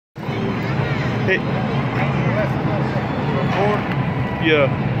Hey.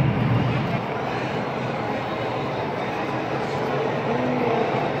 Yeah.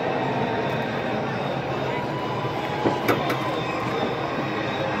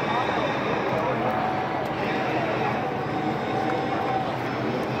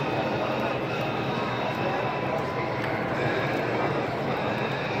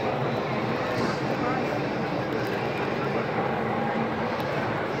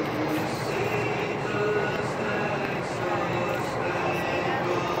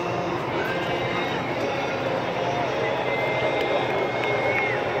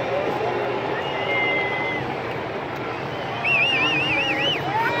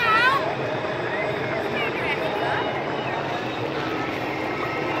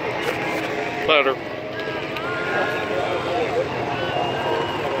 Better.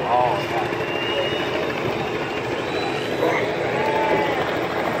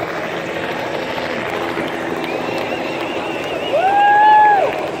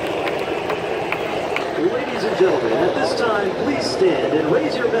 Ladies and gentlemen, at this time, please stand and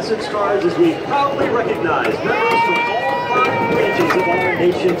raise your message cards as we proudly recognize members from all 5 branches of our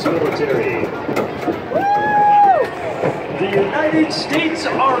nation's military. The United States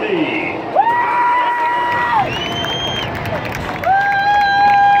Army.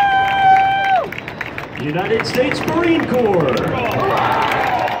 United States Marine Corps.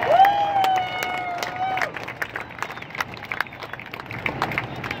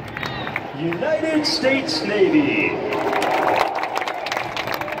 United States Navy.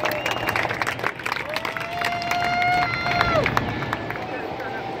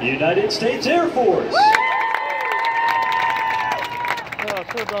 United States Air Force. I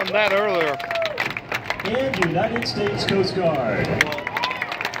could have done that earlier. And United States Coast Guard.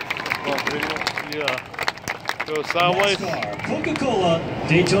 Yeah. Go sideways. NASCAR, Coca-Cola,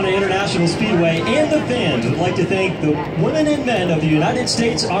 Daytona International Speedway, and the fans would like to thank the women and men of the United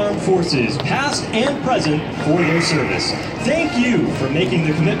States Armed Forces, past and present, for their service. Thank you for making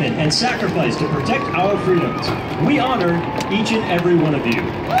the commitment and sacrifice to protect our freedoms. We honor each and every one of you.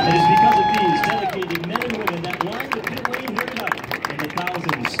 It is because of these dedicated men and women that line the pit lane here tonight, and the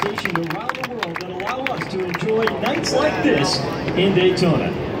thousands stationed around the world that allow us to enjoy nights like this in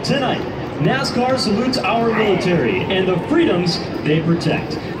Daytona. Tonight, NASCAR salutes our military and the freedoms they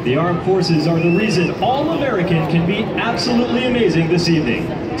protect. The armed forces are the reason all American can be absolutely amazing this evening.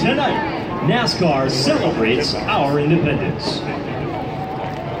 Tonight, NASCAR celebrates our independence.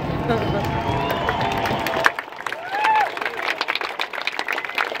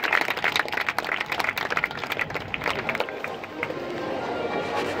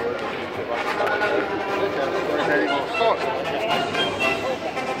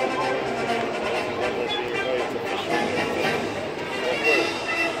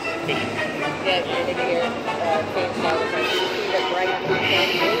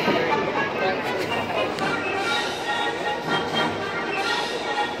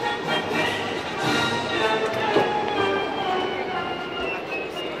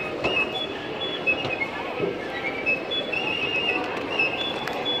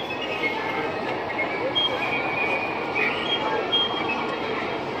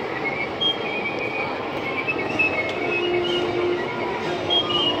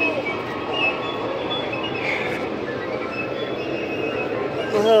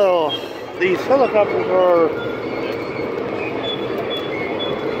 Well, these helicopters are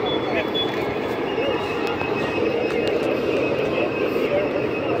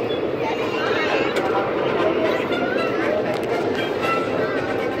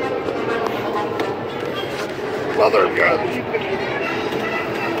mother guns.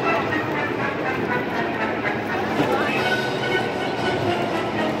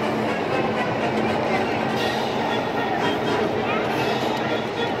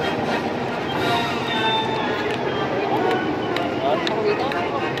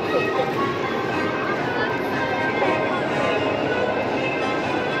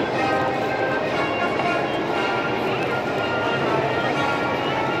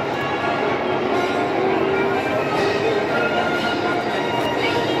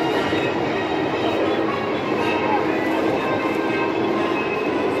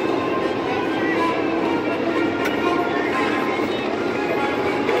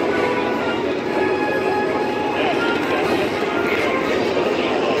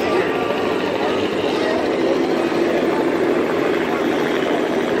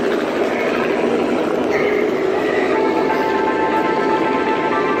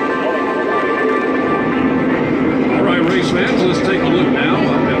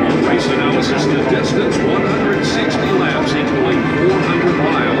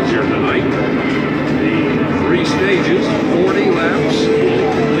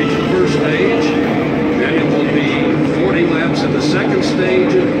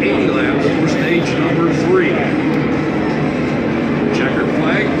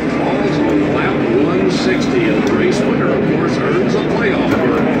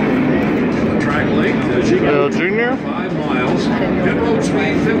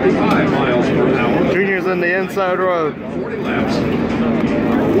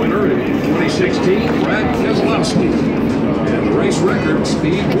 16, Brad Keselowski. And the race record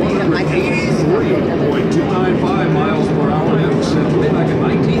speed 183.295 miles per hour, and set way back in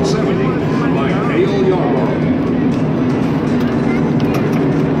 1970 by Dale Yarborough.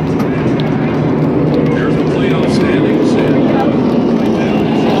 There's the playoff standings.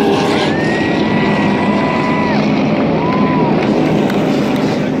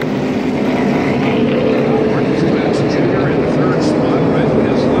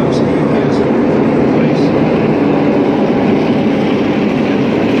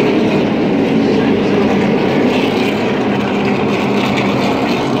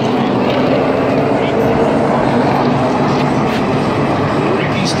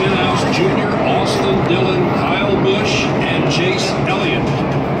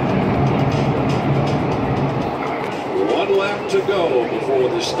 To go before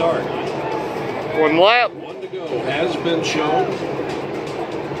the start. One lap. One to go has been shown.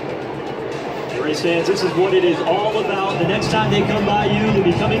 Race fans, this is what it is all about. The next time they come by you, they'll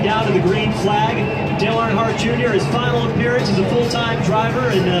be coming down to the green flag. Dale Earnhardt Jr., his final appearance as a full-time driver,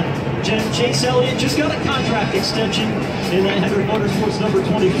 and Chase Elliott just got a contract extension in Hendrick Motorsports number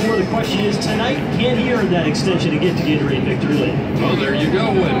 24. The question is tonight, can he earn that extension to get to Gatorade Victory Lane? Well, there you go,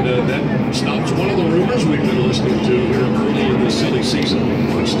 and that stops one of the rumors we've been listening to here early in this silly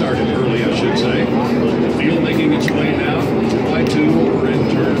season, which started early, I should say. The field making its way down 2x2 over in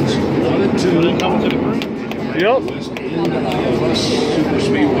turns 1 and 2. Yep. West end of this super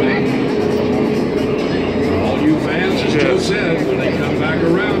speedway. All you fans, as Joe said, when they come back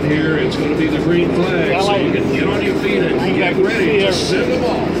around here, it's going to be the green flag, so you can get on your feet and get ready to send them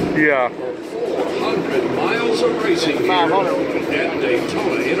off. Yeah. 400 miles of racing here at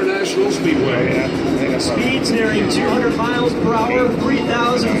Daytona International Speedway. Speeds nearing 200 miles per hour,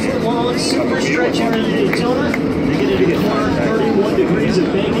 3,000-foot-long super stretch here in Daytona. They get it at 131 degrees of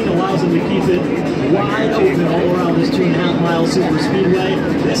banking, allows them to keep it wide open all around this 2.5-mile super speedway.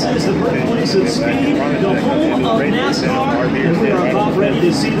 This is the birthplace of speed, the home of NASCAR, and we are about ready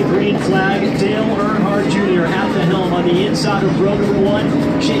to see the green flag. Dale Earnhardt Jr. at the helm on the inside of row number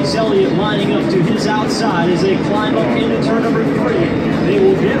 1. Chase Elliott lining up to his outside as they climb up into turn number 3. They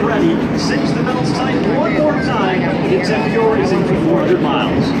will get ready, cinch the belts tight one more time, get Tempe racing for 400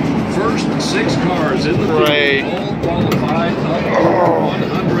 miles. First 6 cars in the field, all qualified up to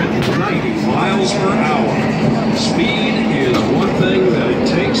 190 miles per hour. Speed is one thing that it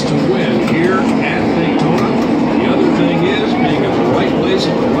takes to win here at Daytona. The other thing is being at the right place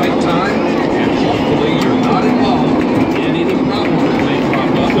at the right time, and hopefully you're not involved in any problem that may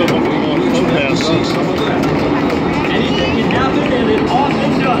crop up. We want to see some of that. Anything can happen, and it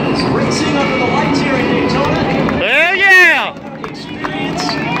often does. Racing under the lights here in Daytona. Hell yeah! Experience.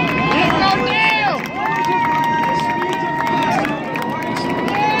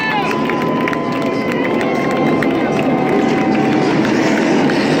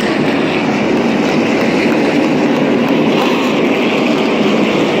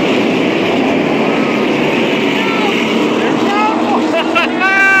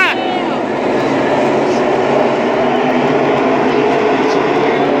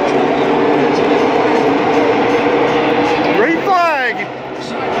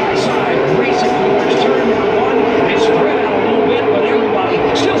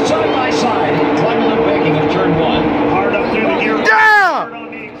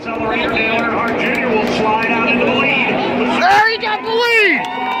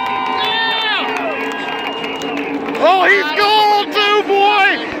 Oh, he's gold too,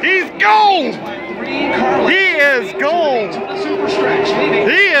 boy! He's gold! He is gold!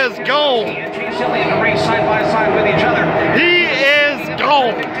 He is gold! He